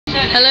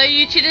Hello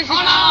YouTube, this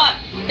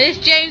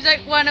is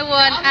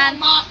Jamesoak101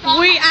 and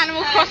we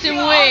Animal Crossing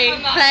play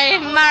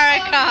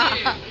Mario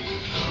Kart.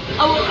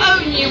 I will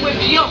own you with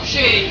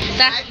Yoshi.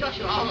 Go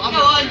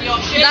on,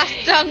 Yoshi. That's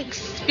Dunk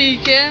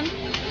speaking.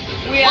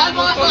 We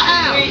Animal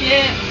Crossing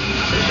here.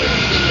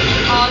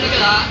 Oh, look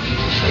at that.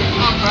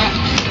 Oh, crap.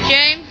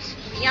 James.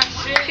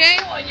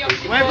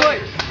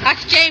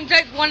 That's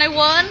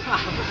Jamesoak101.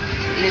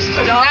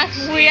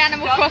 That's we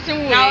Animal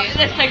Crossing Now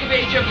let's take a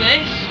picture of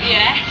this.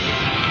 Yeah.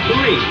 3, 2,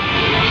 1.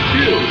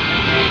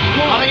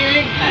 Are you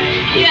in?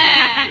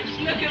 Yes.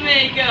 Look at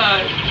me go.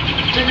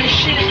 There's a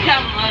shit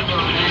camera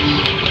over on it.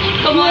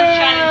 Come on,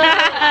 Shannon.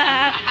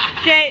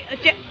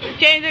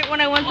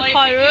 Jamesoak101's a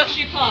pirate.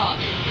 Yoshi Park.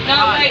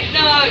 No, wait,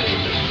 no.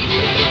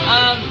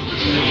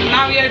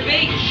 Mario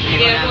Beach.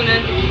 Yeah, go on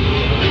then.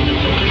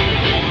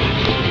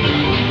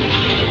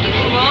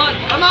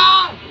 Come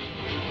on!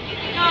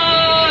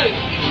 No!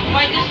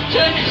 Wait, just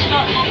turn it,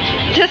 stop.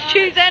 Just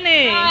choose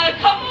any. No,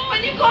 come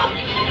on, you can't.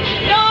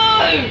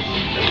 No!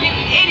 You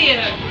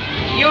idiot!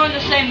 You're on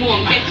the same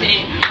one, get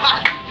in.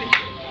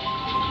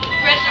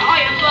 Press the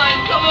item button,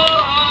 come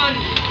on!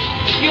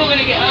 You're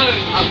gonna get home.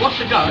 What's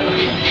the go?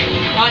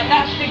 Right,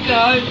 that's the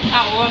go,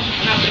 that one,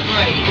 and that's the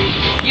break.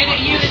 You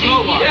don't need to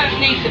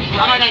break.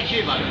 I don't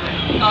you, by the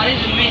way. Oh, this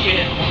is a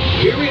midget.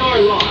 Here we are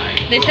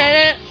live. They said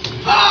it.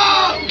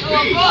 Oh! Come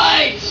on,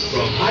 boys!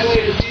 From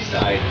highway to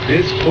seaside,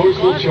 this course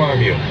will charm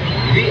you.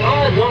 The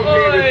odd one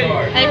favorite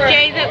car. And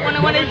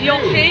Jamesoak101 is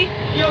Yoshi.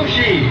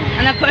 Yoshi!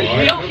 And I put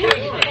Yoshi.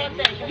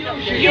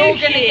 You're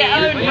gonna get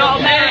home, not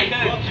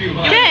American.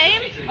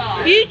 James,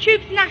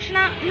 YouTube's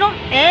national, not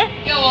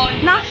Go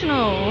on.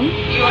 national.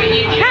 You're on You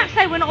YouTube. can't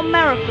say we're not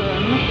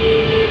American.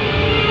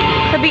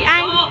 So be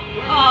angry.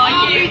 Oh,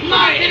 you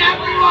fucking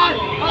everyone!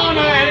 Oh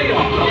no, there you go.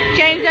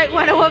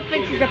 Jamesoak101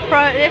 thinks he's a pro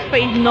at this, but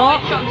he's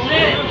not.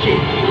 Yoshi.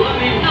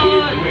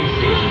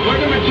 We're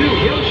number 2,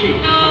 Yoshi.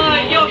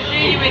 No,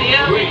 Yoshi, you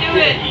idiot. What are you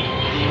doing?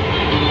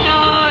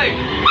 No!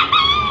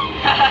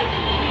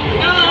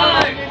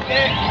 No!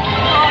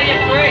 Oh,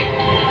 you're free.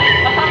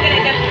 I can't get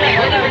it against straight.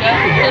 Oh, there we go.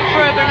 Look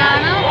for a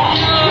banana.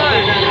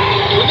 No!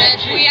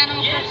 There's we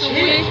Animal Crossing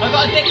I've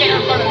got a dickhead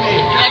in front of me.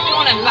 Yeah,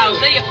 come on then,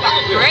 Bowser, you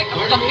fucking prick.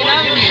 I'm fucking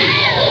own you.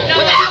 No,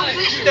 What the hell does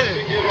this do?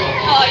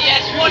 Oh,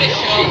 yes, what a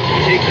shot.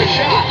 Take the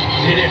shot.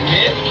 Did it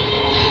miss?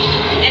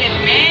 Did it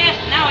miss?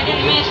 No, it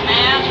didn't miss,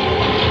 man.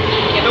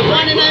 The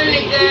one and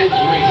only there.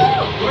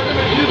 We're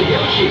number 2,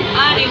 Yoshi.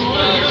 I didn't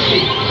want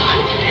Yoshi.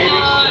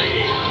 No.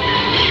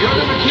 You're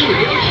number 2,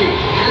 Yoshi.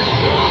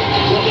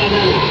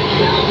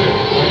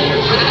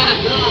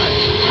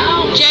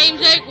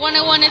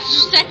 Jamesoak101 is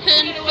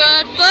second,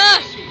 third,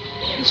 first.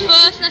 He's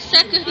first and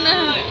second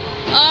now.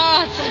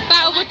 Oh, it's a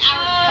battle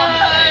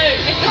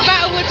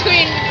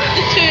between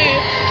the two.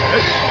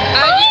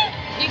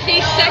 You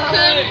see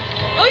second.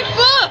 Oh, he's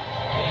first.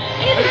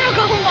 He's now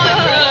gone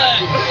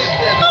first.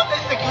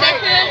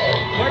 Second.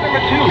 We're number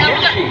 2, Now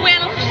Yoshi. we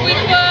Animal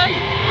Crossing first.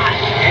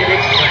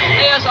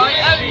 Yes, I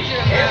owned you.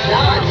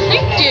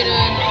 You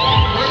didn't.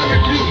 We're number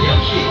 2,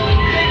 Yoshi.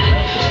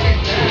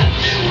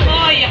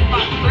 Oh, you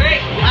fucking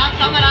prick. Have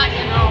some of that,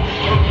 you know.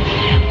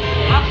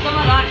 Have some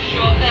of that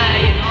shot there,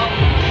 you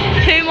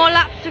know. 2 more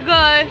laps to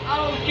go.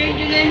 Oh,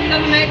 Ginger's in the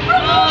mix.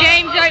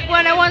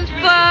 Jamesoak101's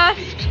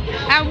first,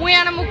 and we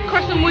Animal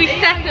Crossing second. He's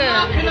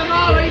marking them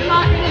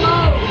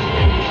all.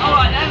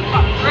 Alright then,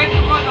 fucking prick,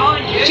 I'm right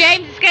behind you.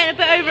 James is getting a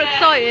bit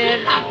overexcited.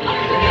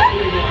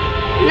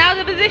 Now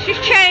the position's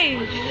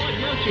changed.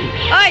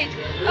 Oh!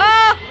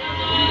 No!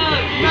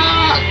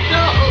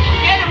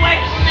 Get away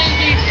from me,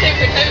 you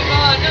stupid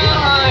Hoover!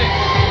 No!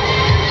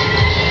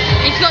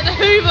 He's got the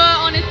Hoover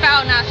on his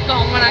belt now, it's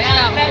gone when I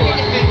start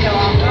recording.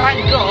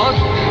 Thank God.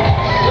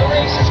 The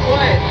race is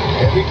quiet.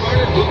 Every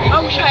corner looking.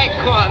 Oh, shake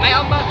quiet, mate.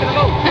 I'm marking them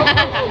all.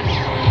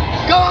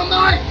 Go on,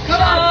 Mike.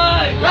 Come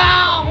on.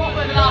 Wow! What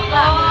was the last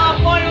lap?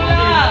 Oh, final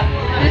lap!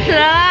 This is the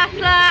last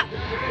lap.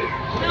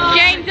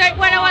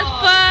 Jamesoak101's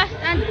first,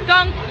 and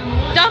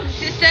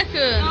Dunk's is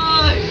second.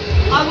 No!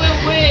 I will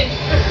win!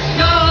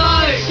 No!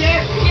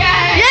 Yes!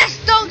 Yes,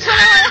 Dunk's on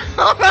it.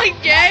 Alright,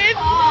 James.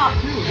 Oh,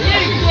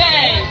 you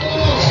win!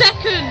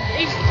 Second.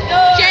 He's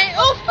James.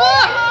 Oh,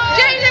 fuck!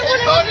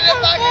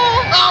 Jamesoak101's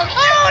on fourth.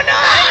 Oh, no!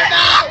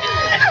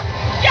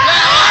 Yes!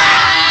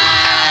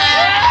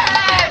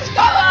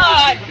 Come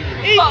on!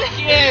 Fuck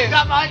you!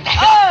 Come on!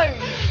 Oh!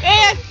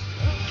 Yes!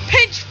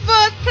 Pinch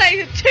first place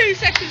with 2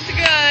 seconds to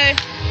go.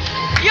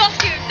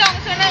 Yoshi,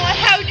 Dunks,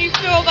 how do you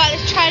feel about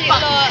this tragic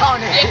lot?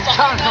 Come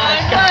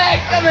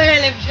here,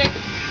 lipstick!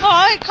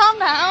 Alright, calm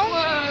down.